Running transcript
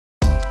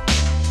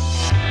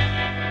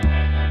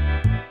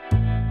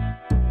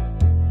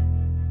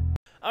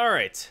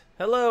Alright,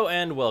 hello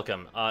and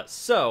welcome.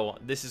 So,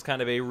 this is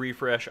kind of a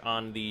refresh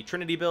on the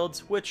Trinity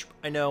builds, which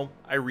I know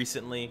I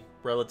recently,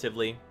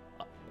 relatively,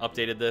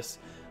 updated this.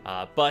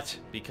 But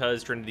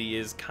because Trinity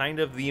is kind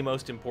of the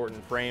most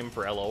important frame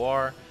for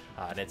LOR,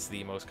 and it's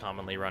the most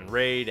commonly run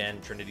raid,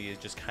 and Trinity is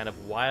just kind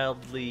of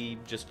wildly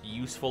just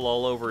useful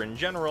all over in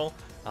general,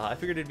 I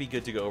figured it'd be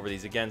good to go over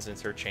these again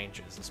since there are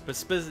changes,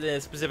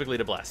 specifically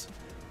to Bless.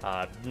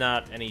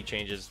 Not any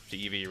changes to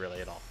EV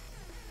really at all.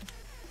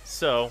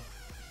 So,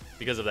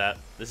 because of that,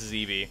 this is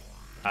EV.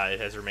 It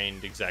has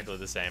remained exactly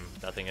the same.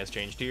 Nothing has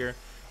changed here.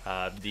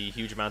 The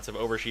huge amounts of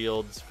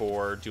overshields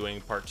for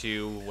doing part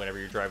 2 whenever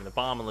you're driving the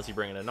bomb, unless you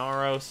bring in a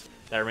Naros,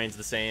 that remains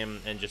the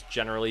same, and just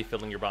generally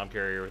filling your bomb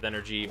carrier with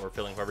energy, or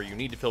filling whoever you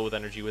need to fill with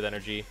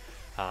energy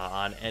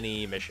on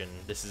any mission.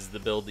 This is the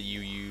build that you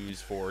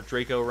use for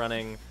Draco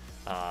running,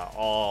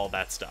 all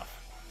that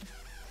stuff.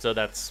 So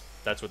that's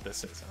what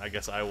this is. I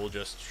guess I will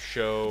just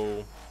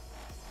show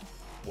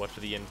what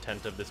the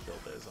intent of this build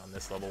is on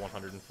this level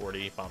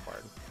 140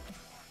 Bombard.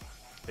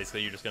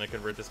 Basically, you're just going to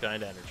convert this guy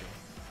into energy.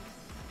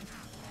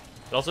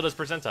 It also does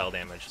percentile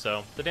damage,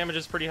 so the damage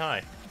is pretty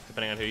high,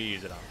 depending on who you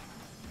use it on.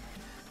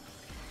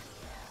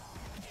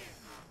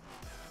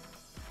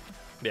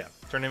 Yeah,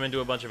 turn him into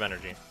a bunch of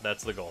energy.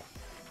 That's the goal.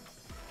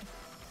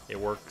 It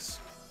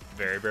works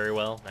very, very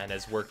well, and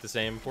has worked the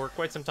same for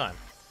quite some time.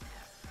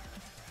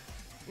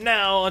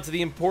 Now, onto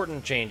the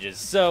important changes.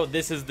 So,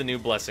 this is the new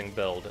Blessing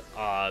build.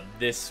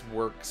 This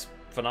works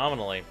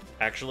phenomenally,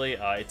 actually.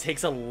 It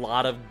takes a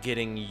lot of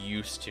getting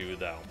used to,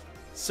 though.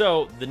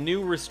 So, the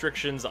new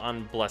restrictions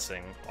on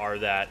Blessing are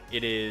that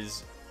it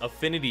is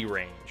affinity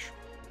range,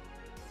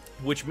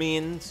 which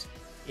means,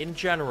 in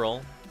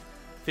general,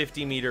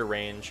 50-meter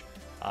range.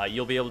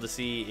 You'll be able to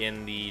see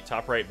in the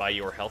top right by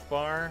your health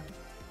bar,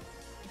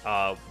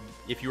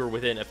 if you are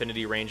within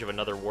affinity range of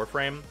another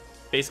Warframe.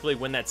 Basically,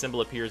 when that symbol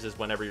appears is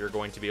whenever you're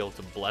going to be able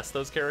to bless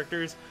those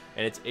characters,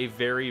 and it's a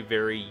very,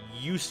 very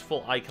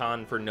useful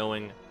icon for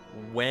knowing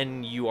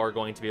when you are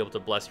going to be able to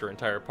bless your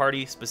entire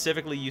party,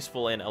 specifically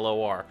useful in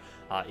LOR.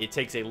 It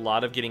takes a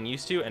lot of getting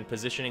used to, and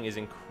positioning is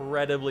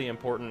incredibly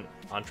important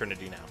on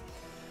Trinity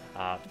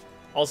now.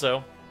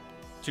 Also,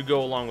 to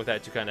go along with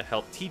that, to kind of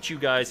help teach you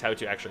guys how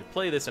to actually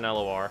play this in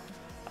LOR,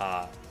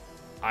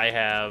 I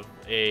have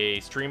a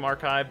stream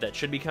archive that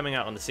should be coming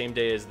out on the same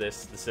day as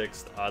this, the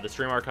 6th. The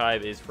stream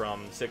archive is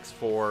from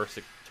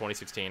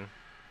 6/4/2016,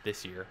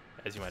 this year,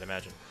 as you might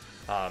imagine.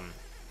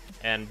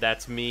 And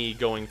that's me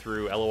going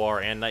through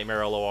LOR and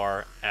Nightmare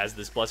LOR as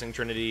this Blessing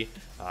Trinity,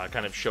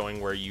 kind of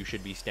showing where you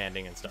should be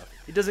standing and stuff.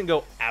 It doesn't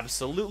go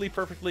absolutely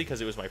perfectly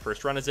because it was my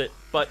first run as it,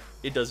 but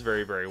it does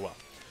very, very well.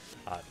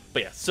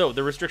 But yeah, so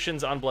the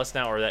restrictions on Bless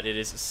now are that it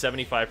is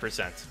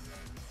 75%.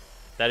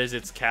 That is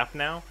its cap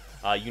now.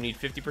 You need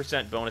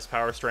 50% bonus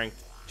power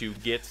strength to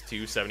get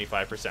to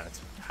 75%.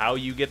 How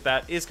you get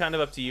that is kind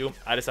of up to you.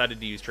 I decided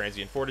to use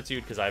Transient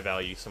Fortitude because I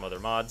value some other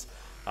mods,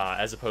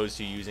 as opposed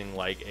to using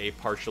like a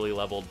partially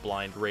leveled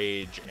Blind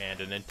Rage and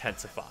an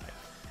Intensify.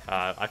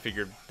 I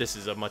figured this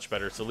is a much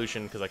better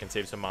solution because I can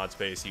save some mod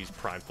space, use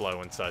Prime Flow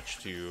and such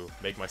to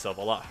make myself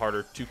a lot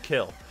harder to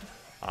kill.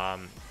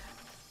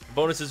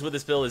 Bonuses with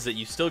this build is that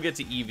you still get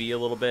to EV a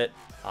little bit.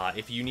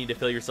 If you need to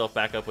fill yourself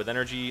back up with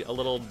energy a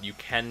little, you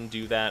can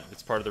do that.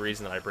 It's part of the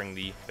reason that I bring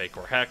the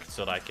Vacor Heck,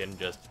 so that I can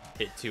just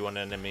hit 2 on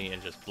an enemy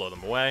and just blow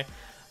them away.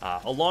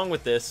 Along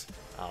with this,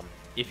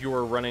 if you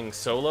are running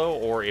solo,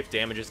 or if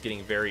damage is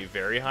getting very,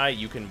 very high,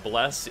 you can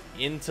Bless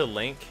into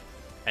Link,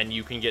 and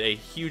you can get a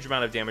huge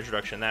amount of damage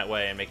reduction that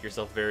way and make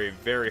yourself very,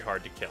 very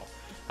hard to kill,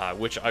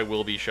 which I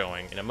will be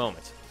showing in a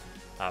moment.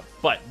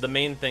 But the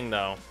main thing,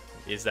 though,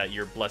 is that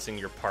you're blessing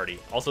your party.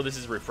 Also, this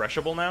is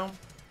refreshable now,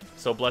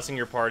 so blessing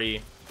your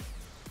party,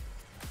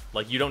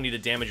 like, you don't need to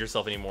damage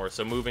yourself anymore,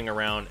 so moving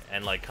around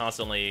and like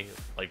constantly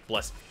like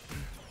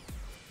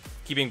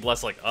keeping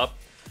bless like up,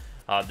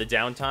 the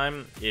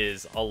downtime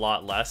is a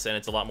lot less and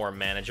it's a lot more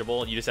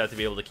manageable. You just have to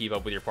be able to keep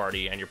up with your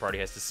party, and your party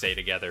has to stay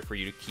together for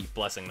you to keep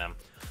blessing them.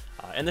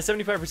 And the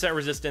 75%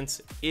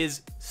 resistance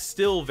is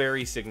still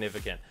very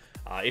significant.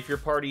 If your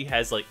party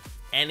has like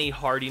any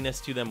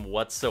hardiness to them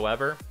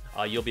whatsoever,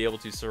 you'll be able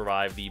to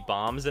survive the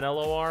bombs in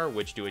LOR,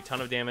 which do a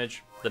ton of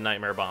damage. The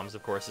Nightmare bombs,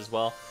 of course, as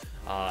well.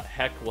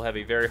 Heck will have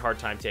a very hard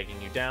time taking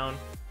you down,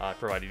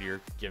 provided you're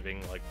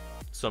giving like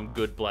some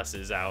good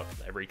blesses out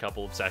every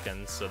couple of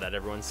seconds so that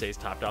everyone stays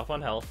topped off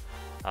on health.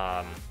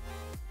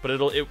 But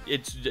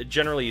it's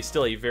generally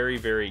still a very,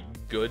 very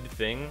good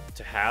thing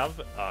to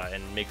have,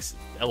 and makes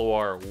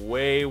LOR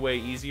way, way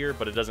easier,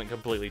 but it doesn't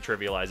completely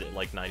trivialize it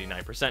like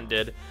 99%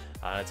 did.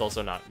 It's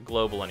also not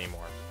global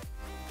anymore.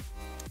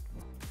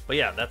 But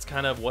yeah, that's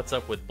kind of what's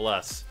up with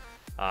Bless.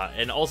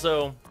 And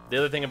also, the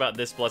other thing about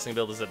this Blessing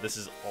build is that this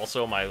is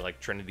also my like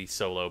Trinity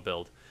solo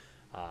build.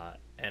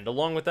 And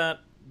along with that,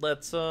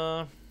 let's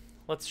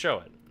show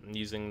it. I'm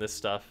using this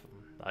stuff.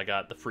 I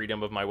got the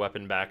freedom of my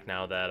weapon back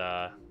now that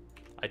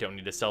I don't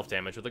need to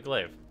self-damage with a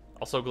glaive.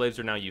 Also, glaives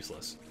are now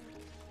useless.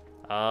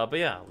 But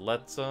yeah,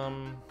 let's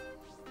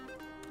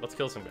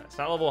kill some guys.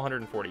 Not level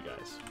 140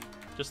 guys.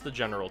 Just the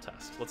general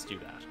test. Let's do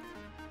that.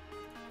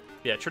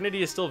 Yeah,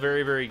 Trinity is still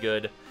very, very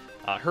good.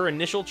 Her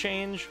initial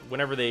change,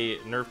 whenever they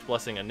nerfed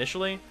Blessing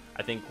initially,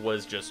 I think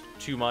was just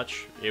too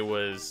much. It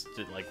was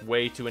like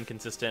way too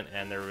inconsistent,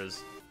 and there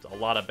was a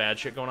lot of bad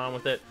shit going on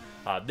with it.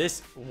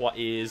 This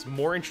is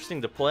more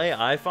interesting to play,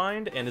 I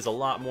find, and is a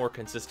lot more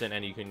consistent,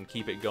 and you can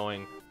keep it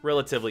going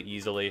relatively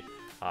easily.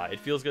 It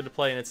feels good to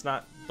play, and it's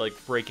not like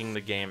breaking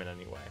the game in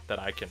any way that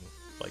I can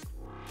like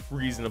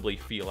reasonably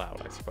feel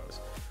out, I suppose.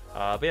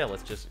 But yeah,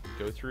 let's just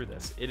go through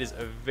this. It is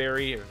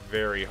very,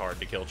 very hard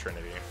to kill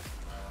Trinity.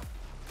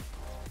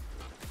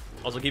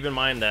 Also, keep in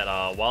mind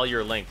that while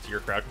you're linked, you're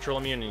crowd control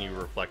immune and you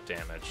reflect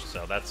damage,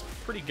 so that's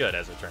pretty good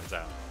as it turns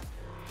out.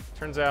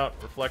 Turns out,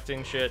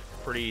 reflecting shit,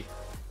 pretty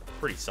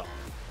solid.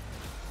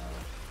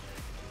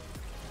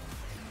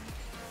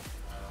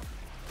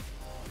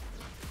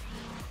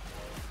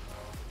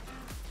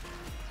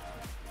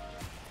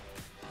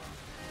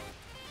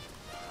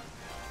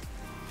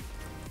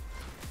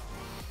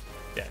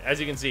 Yeah,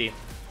 as you can see,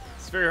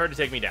 it's very hard to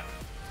take me down.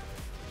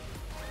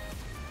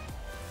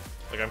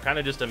 Like, I'm kind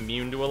of just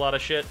immune to a lot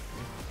of shit.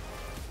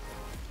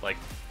 Like,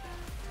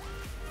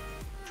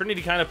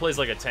 Trinity kind of plays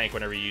like a tank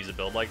whenever you use a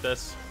build like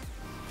this.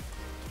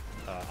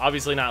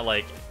 Obviously not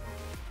like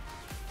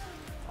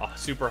a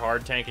super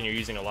hard tank and you're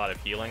using a lot of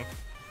healing.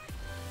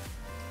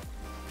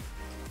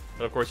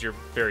 But of course you're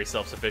very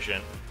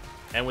self-sufficient.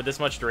 And with this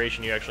much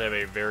duration, you actually have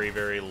a very,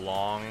 very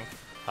long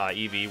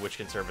EV, which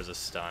can serve as a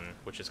stun,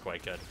 which is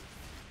quite good.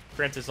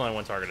 Granted, it's only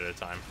one target at a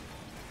time.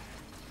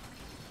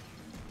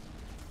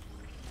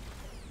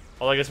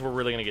 Well, I guess if we're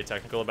really going to get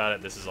technical about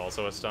it, this is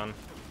also a stun.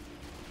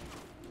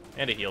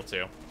 And a heal,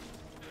 too.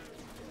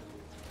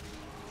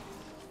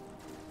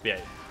 Yeah,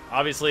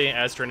 obviously,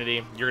 as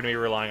Trinity, you're going to be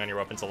relying on your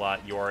weapons a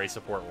lot. You are a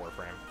support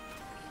Warframe.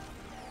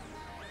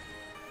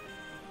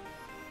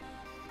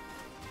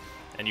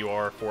 And you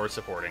are for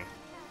supporting.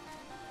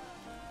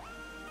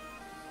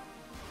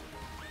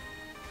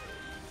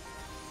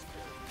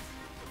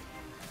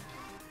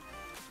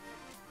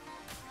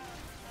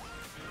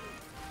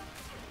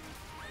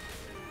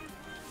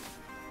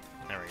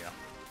 There we go.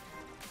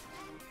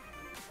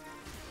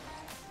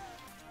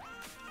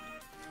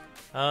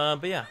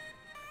 But yeah.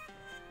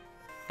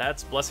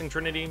 That's Blessing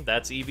Trinity.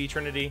 That's EV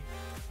Trinity.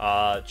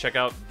 Check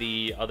out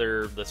the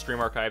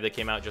stream archive that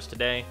came out just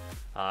today.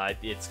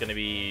 It's going to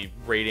be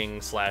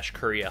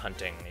raiding/Korea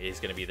hunting is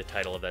going to be the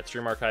title of that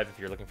stream archive if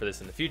you're looking for this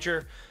in the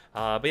future.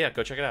 But yeah,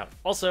 go check it out.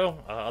 Also,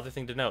 other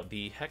thing to note,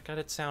 the Heck got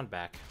its sound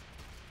back,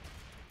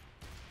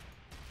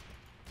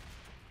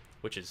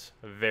 which is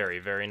very,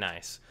 very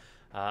nice.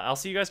 I'll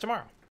see you guys tomorrow.